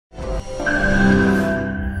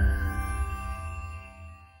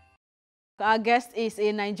Our guest is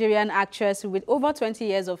a Nigerian actress with over 20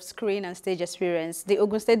 years of screen and stage experience. The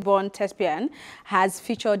Ogun State-born thespian has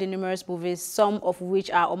featured in numerous movies, some of which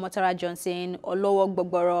are Omotara Johnson, Olowo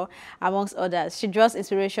Gbogboro, amongst others. She draws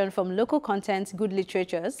inspiration from local content, good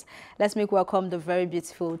literatures. Let's make welcome the very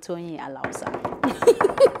beautiful Toyin Alausa.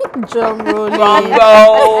 Drum roll.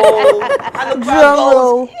 Drum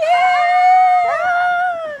roll.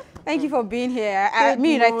 Thank you for being here. I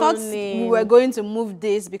thought we were going to move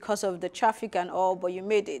this because of the traffic and all, but you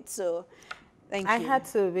made it, so thank you. I had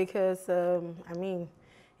to because,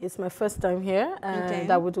 it's my first time here, and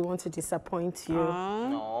I wouldn't want to disappoint you.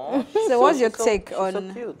 No. So what's your take on,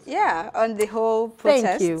 on the whole protest?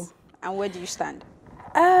 Thank you. And where do you stand?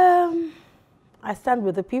 I stand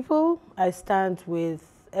with the people. I stand with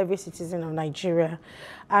every citizen of Nigeria.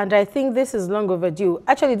 And I think this is long overdue.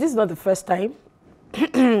 Actually, this is not the first time.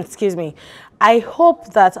 Excuse me. I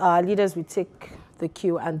hope that our leaders will take the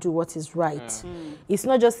cue and do what is right. It's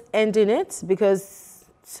not just ending it, because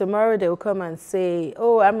tomorrow they will come and say,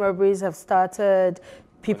 oh, armed robberies have started,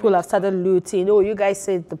 people have started looting, oh, you guys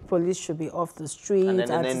said the police should be off the street. And then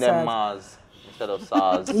they name them Mars instead of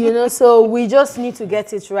SARS. You know, so we just need to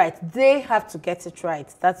get it right. They have to get it right.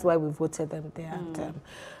 That's why we voted them there. And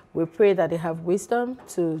we pray that they have wisdom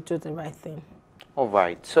to do the right thing. All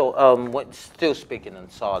right. So, still speaking on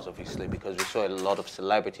SARS, obviously, because we saw a lot of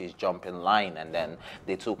celebrities jump in line and then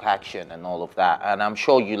they took action and all of that. And I'm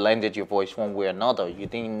sure you lended your voice one way or another. You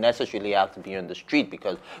didn't necessarily have to be on the street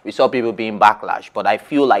because we saw people being backlash. But I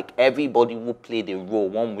feel like everybody who played a role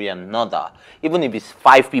one way or another, even if it's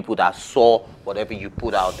 5 people that saw whatever you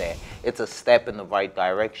put out there, it's a step in the right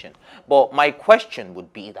direction. But my question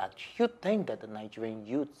would be that you think that the Nigerian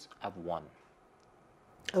youths have won?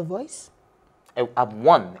 A voice? Have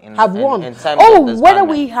won in terms of whether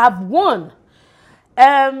we have won.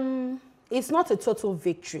 It's not a total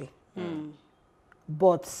victory,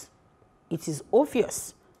 but it is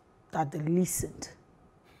obvious that they listened.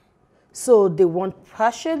 So they won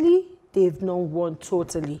partially, they've not won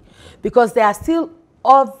totally, because there are still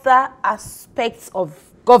other aspects of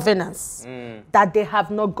governance that they have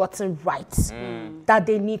not gotten right, that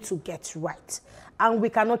they need to get right. And we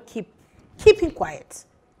cannot keep keeping quiet.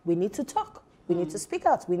 We need to talk. We need to speak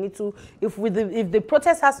out. We need to, if the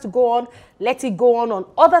protest has to go on, let it go on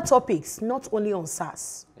other topics, not only on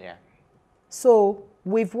SARS. Yeah. So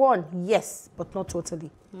we've won, yes, but not totally.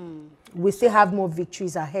 We still have more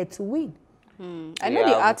victories ahead to win. I know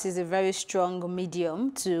the arts is a very strong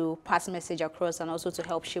medium to pass message across and also to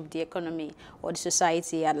help shape the economy or the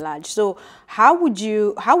society at large. So how would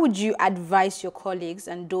you advise your colleagues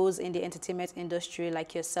and those in the entertainment industry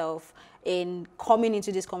like yourself in coming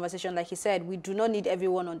into this conversation? Like you said, we do not need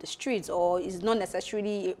everyone on the streets, or it's not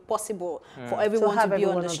necessarily possible for everyone to be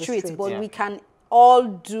on the streets, but we can all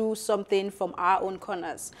do something from our own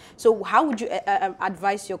corners. So how would you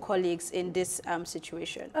advise your colleagues in this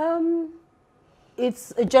situation?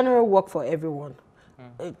 It's a general work for everyone.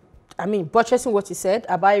 Buttressing what you said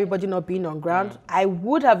about everybody not being on ground, I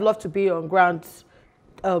would have loved to be on ground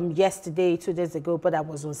yesterday, 2 days ago, but I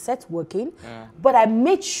was on set working. But I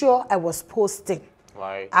made sure I was posting.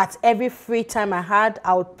 Right. At every free time I had,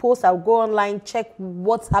 I would post, I would go online, check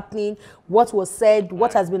what's happening, what was said,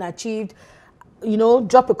 what has been achieved, you know,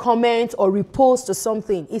 drop a comment or repost or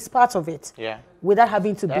something. It's part of it. Yeah. Without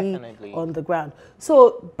having to be on the ground.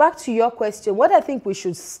 So back to your question, what I think we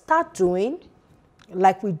should start doing,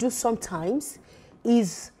 like we do sometimes,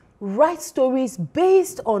 is write stories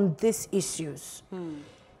based on these issues.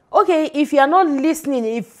 Okay, if you are not listening,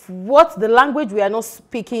 if what the language we are not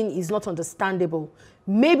speaking is not understandable,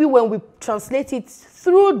 maybe when we translate it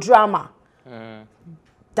through drama,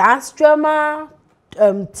 dance drama,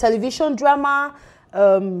 television drama,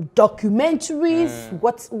 documentaries,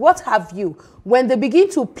 what have you, when they begin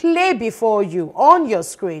to play before you on your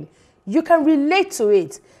screen, you can relate to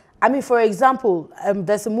it. I mean, for example,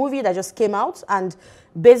 there's a movie that just came out, and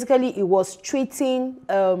basically it was treating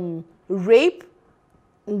rape,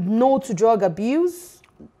 no to drug abuse,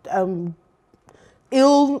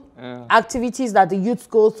 ill activities that the youth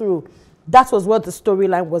go through. That was what the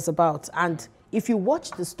storyline was about. And if you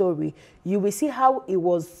watch the story, you will see how it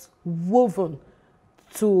was woven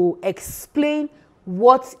to explain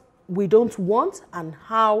what we don't want and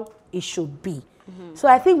how it should be. So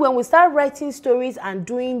I think when we start writing stories and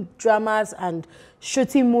doing dramas and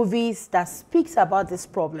shooting movies that speaks about these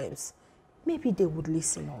problems, maybe they would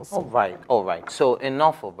listen also. All right. So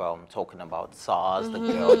enough of talking about SARS, the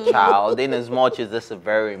girl child, in as much as this is a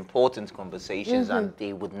very important conversations and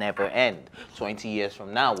they would never end. 20 years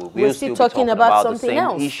from now, we will still be talking about the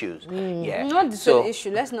same issues. Yeah. Not the same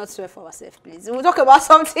issue. Let's not swear for ourselves, please. We'll talk about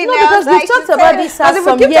something else. Because we talked about this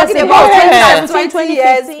some years ago. 20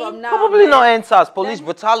 years from now. Probably not end SARS. Police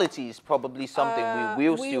brutality is probably something we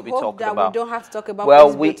will still be talking about. We don't have to talk about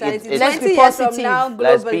police brutality. Let's be positive.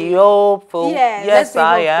 Let's be hopeful. Yeah, yes,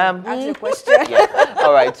 I am. Answer your question. Yeah.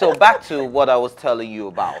 All right. So back to what I was telling you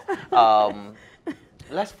about.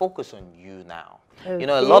 Let's focus on you now. Okay. You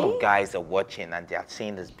know, a lot of guys are watching and they're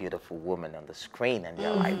seeing this beautiful woman on the screen and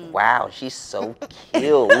they're like, wow, she's so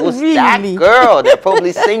cute. Who's that girl? They're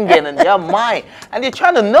probably singing in their mind. And they're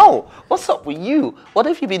trying to know, what's up with you? What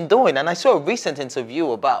have you been doing? And I saw a recent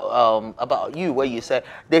interview about you where you said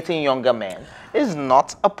dating younger men is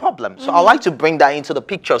not a problem. So I'd like to bring that into the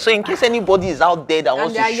picture. So in case anybody is out there that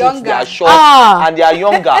wants to shoot their shot and they are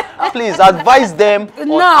younger, please advise them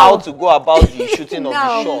on how to go about the shooting of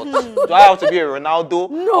the shots. Do I have to be a Ronaldo?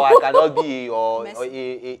 No. Or I cannot be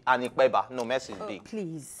an Ikpeba? No, Messi is big.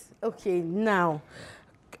 Please. Okay, now,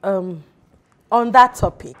 on that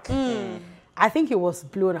topic, I think it was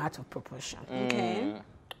blown out of proportion. Okay.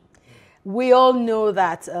 We all know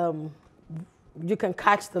that you can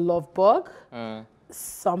catch the love bug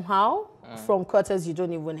somehow from quarters you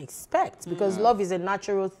don't even expect, because love is a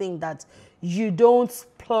natural thing that you don't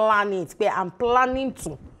plan it. But I'm planning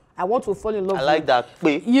to. I want to fall in love. I like that.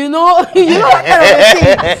 You know what kind of a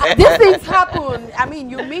thing. These things happen. I mean,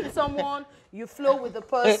 you meet someone, you flow with the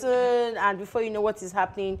person, and before you know what is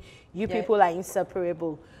happening, you people are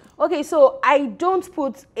inseparable. Okay, so I don't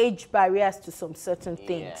put age barriers to some certain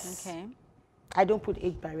things. Okay. I don't put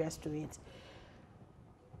age barriers to it.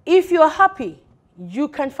 If you're happy, you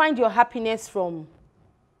can find your happiness from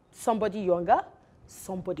somebody younger,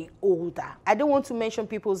 somebody older. I don't want to mention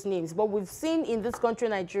people's names, but we've seen in this country,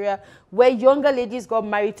 Nigeria, where younger ladies got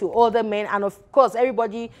married to older men, and of course,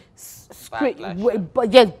 everybody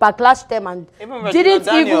backlashed them and didn't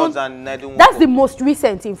even. That's the most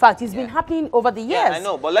recent, in fact. It's been happening over the years. Yeah, I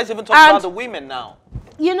know, but let's even talk about the women now.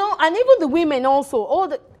 You know, and even the women also, all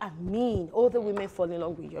the women fall in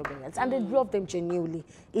love with younger men, and they love them genuinely.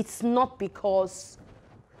 It's not because,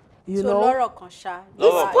 you know. It's possible.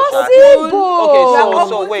 Okay,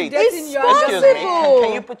 so wait. It's excuse me.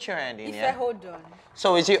 Can you put your hand in here? Hold on.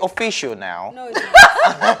 So is it official now? No, it's not.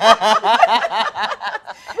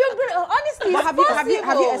 Honestly, but have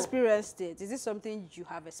you experienced it? Is this something you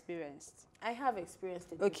have experienced? I have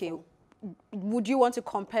experienced it. Okay. Before. Would you want to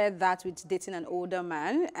compare that with dating an older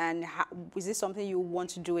man? And is this something you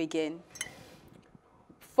want to do again?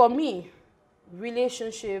 For me,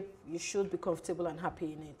 relationship, you should be comfortable and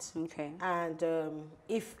happy in it. Okay. And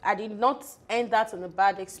if I did not end that on a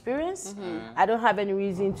bad experience, I don't have any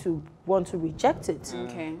reason to want to reject it.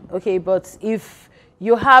 Okay. Okay, but if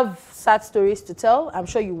you have sad stories to tell, I'm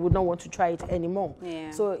sure you would not want to try it anymore.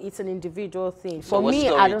 Yeah. So it's an individual thing. So for me,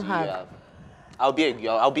 I don't have. I'll be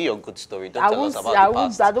your good story. Don't tell us about the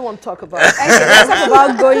past. I don't want to talk about it. Okay, let's talk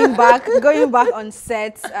about going back on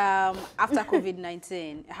set after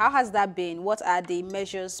COVID-19. How has that been? What are the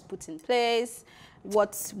measures put in place?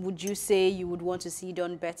 What would you say you would want to see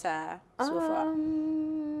done better so far?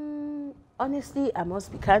 Honestly, I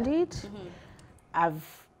must be candid.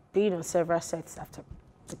 I've been on several sets after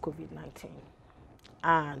the COVID-19.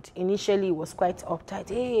 And initially it was quite uptight.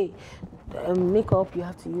 Hey, makeup, you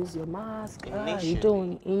have to use your mask. You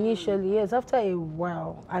don't. Initially, yes. After a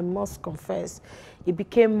while, I must confess, it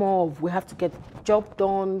became more of we have to get the job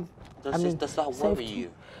done. Does that worry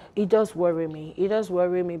you? It does worry me. It does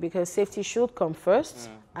worry me because safety should come first.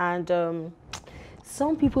 And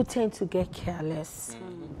some people tend to get careless,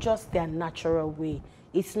 just their natural way.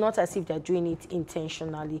 It's not as if they're doing it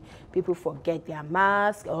intentionally. People forget their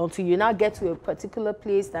mask until you now get to a particular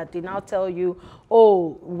place that they now tell you,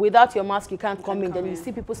 oh, without your mask, you can't come in. Then you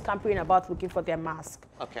see people scampering about looking for their mask.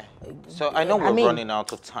 Okay. So I know we're running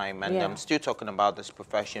out of time, and I'm still talking about this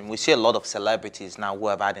profession. We see a lot of celebrities now who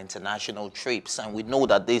have had international trips, and we know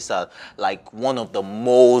that these are like one of the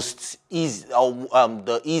most easy,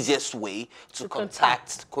 the easiest way to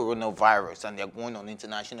contact coronavirus, and they're going on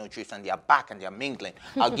international trips, and they're back and they're mingling.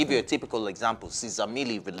 I'll give you a typical example. Cesar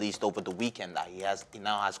Millie released over the weekend that he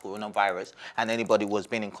now has coronavirus, and anybody who has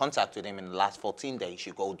been in contact with him in the last 14 days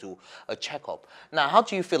should go do a checkup. Now, how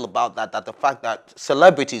do you feel about that? That the fact that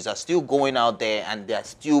celebrities are still going out there and they're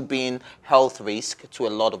still being health risk to a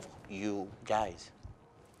lot of you guys?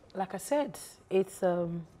 Like I said, it's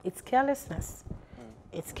carelessness.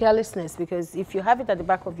 It's carelessness, because if you have it at the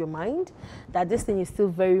back of your mind that this thing is still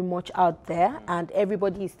very much out there and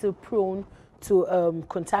everybody is still prone to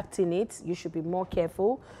contacting it, you should be more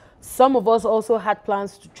careful. Some of us also had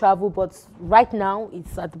plans to travel, but right now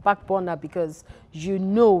it's at the back burner because you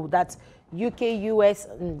know that UK, US,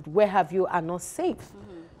 and where have you are not safe.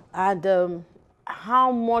 And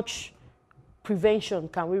how much prevention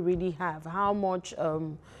can we really have? How much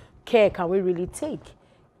care can we really take?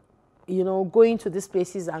 You know, going to these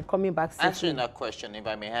places and coming back safely. Answering that question, if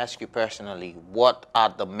I may ask you personally, what are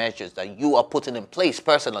the measures that you are putting in place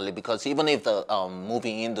personally? Because even if the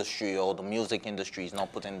movie industry or the music industry is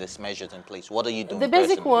not putting these measures in place, what are you doing The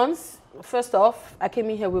basic personally? ones, first off, I came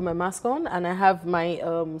in here with my mask on and I have my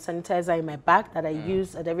sanitizer in my bag that I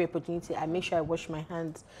use at every opportunity. I make sure I wash my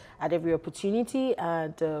hands at every opportunity,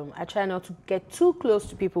 and I try not to get too close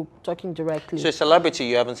to people talking directly. So a celebrity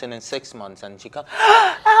you haven't seen in 6 months and she can't,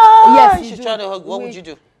 yes, she's trying to hug, what would you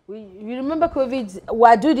do? You remember COVID?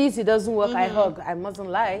 Well, I do this, it doesn't work, I hug. I mustn't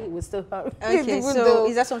lie, we still hug. Okay, so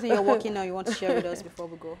is that something you're working on, you want to share with us before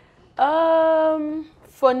we go?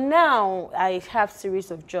 For now, I have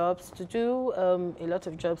series of jobs to do. A lot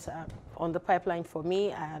of jobs are on the pipeline for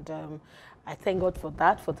me, and I thank God for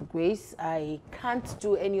that, for the grace. I can't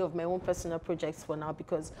do any of my own personal projects for now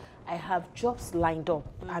because I have jobs lined up.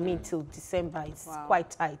 I mean, till December, it's quite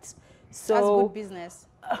tight. So that's good business.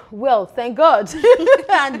 Well, thank God.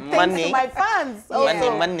 And thanks to my fans.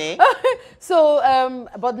 Money. So,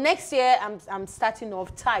 but next year, I'm starting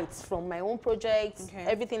off tight from my own projects. Okay.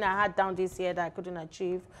 Everything I had down this year that I couldn't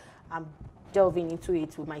achieve, I'm delving into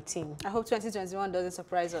it with my team. I hope 2021 doesn't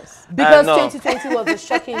surprise us. Because no. 2020 was a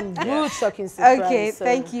shocking, rude, shocking surprise. Okay, so.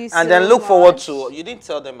 thank you so And then look forward much. to, you didn't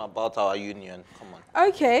tell them about our union. Come on.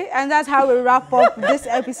 Okay, and that's how we wrap up this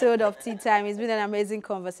episode of Tea Time. It's been an amazing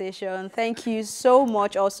conversation. Thank you so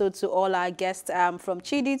much also to all our guests, from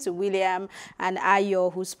Chidi to William and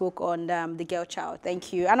Ayo, who spoke on the girl child.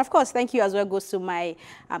 Thank you. And of course, thank you as well goes to my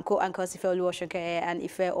co-anchors, Ife Oluwashonke and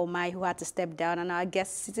Ife Omai, who had to step down, and our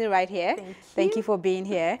guests sitting right here. Thank you for being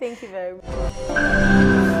here. Thank you very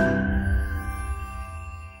much.